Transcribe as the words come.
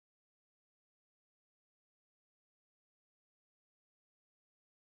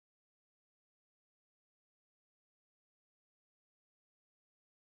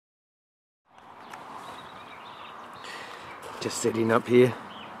Just setting up here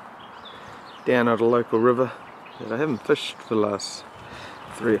down at a local river that I haven't fished for the last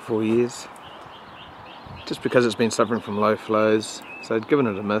 3 or 4 years, just because it's been suffering from low flows, so I'd given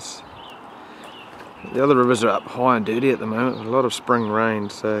it a miss. The other rivers are up high and dirty at the moment with a lot of spring rain,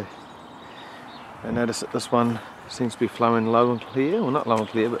 so I notice that this one seems to be flowing low and clear. Well, not low and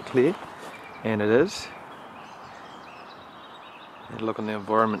clear, but clear, and it is. I had a look on the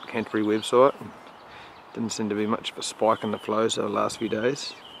Environment Canterbury website. Didn't seem to be much of a spike in the flows over the last few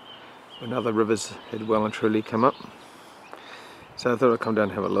days when other rivers had well and truly come up. So I thought I'd come down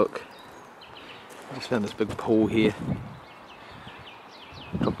and have a look. I just found this big pool here,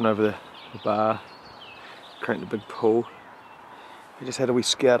 dropping over the bar, creating a big pool. I just had a wee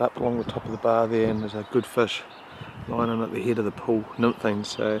scout up along the top of the bar there, and there's a good fish lying at the head of the pool, nymphing.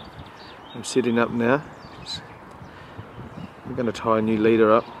 So I'm setting up now. I'm going to tie a new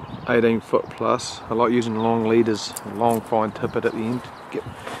leader up, 18 foot plus. I like using long leaders, a long fine tippet at the end to get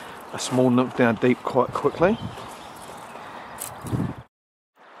a small nymph down deep quite quickly.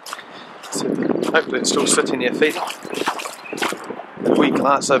 So hopefully it's still sitting there feeding. A wee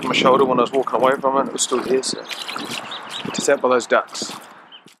glance over my shoulder when I was walking away from it, it was still there, so just out by those ducks.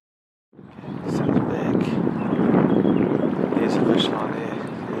 So back. There's a fish line there.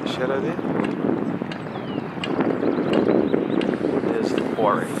 There's a shadow there. There's the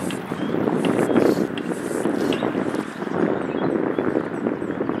quarry.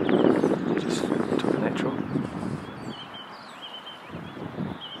 Just took natural.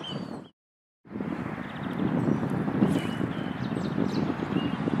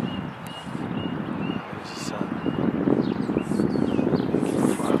 There's the sun.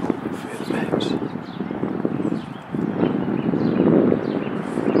 Fly a little bit further perhaps.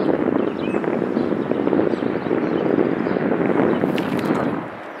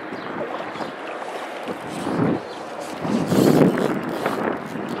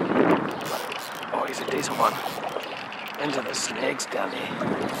 Decent one into the snags down there.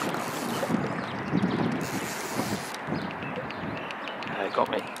 They got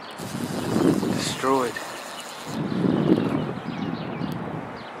me destroyed.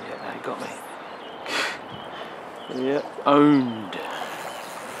 Yeah, they got me. Yeah, owned.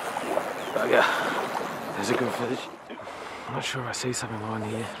 Bugger. There's a good fish. I'm not sure if I see something lying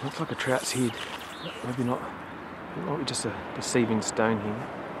here. Looks like a trout's head. Maybe not. It might be just a deceiving stone here.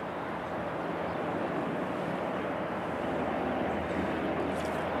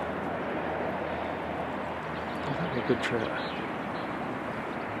 A good trout.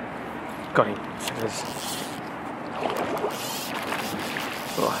 Got him. It is.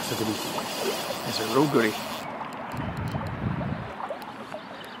 Oh, that's a goodie. That's a real goodie.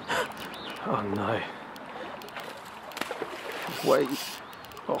 Oh no. Wait.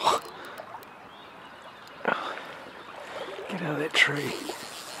 Oh. Get out of that tree.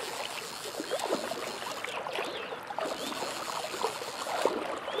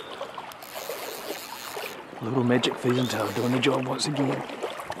 Little magic feeding tail doing the job once again.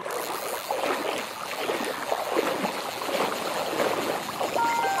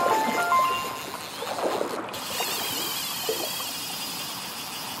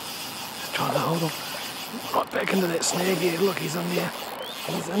 Just trying to hold him right back into that snag here. Look, he's in there.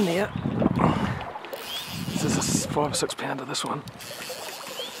 He's in there. This is a 5 or 6 pounder, this one.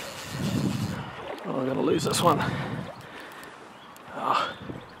 Oh, I'm going to lose this one. Oh.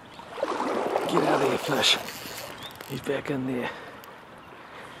 Get out of there, fish. He's back in there.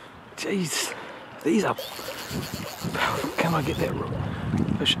 Jeez, these are... Can I get that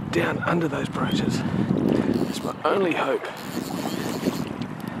fish down under those brooches? That's my only hope.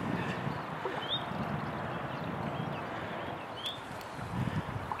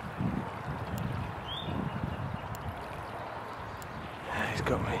 He's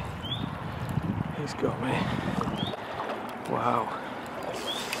got me. He's got me. Wow.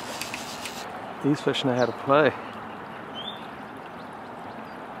 These fish know how to play.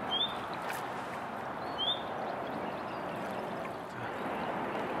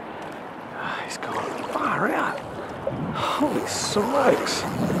 He's gone far out. Holy smokes.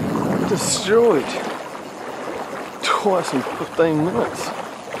 Destroyed. Twice in 15 minutes.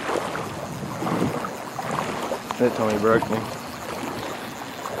 That time he broke me.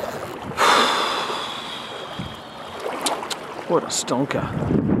 What a stonker.